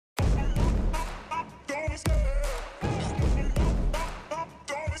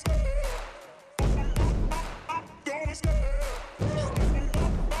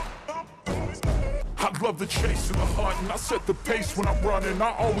love the chase and the hunt, and I set the pace when I'm running.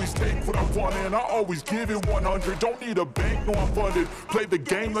 I always take what I want and I always give it 100. Don't need a bank, no I'm funded. Play the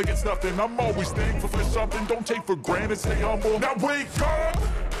game like it's nothing. I'm always thankful for something. Don't take for granted, stay humble. Now wake up!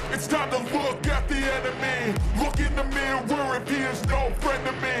 It's time to look at the enemy. Look in the mirror if he is no friend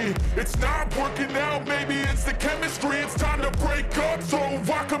to me. It's not working out, maybe it's the chemistry. It's time to break up so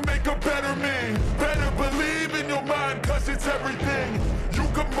I can make a better me. Better believe in your mind, cause it's everything. You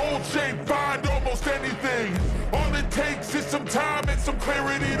can mold, shape, find almost anything. All it takes is some time and some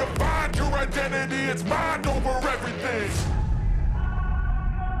clarity to find your identity. It's mind over everything.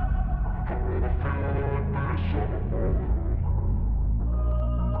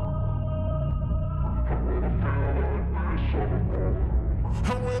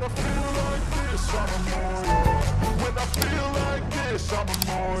 And when I feel like this, I'm immortal. When I feel like this, I'm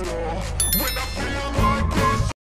immortal.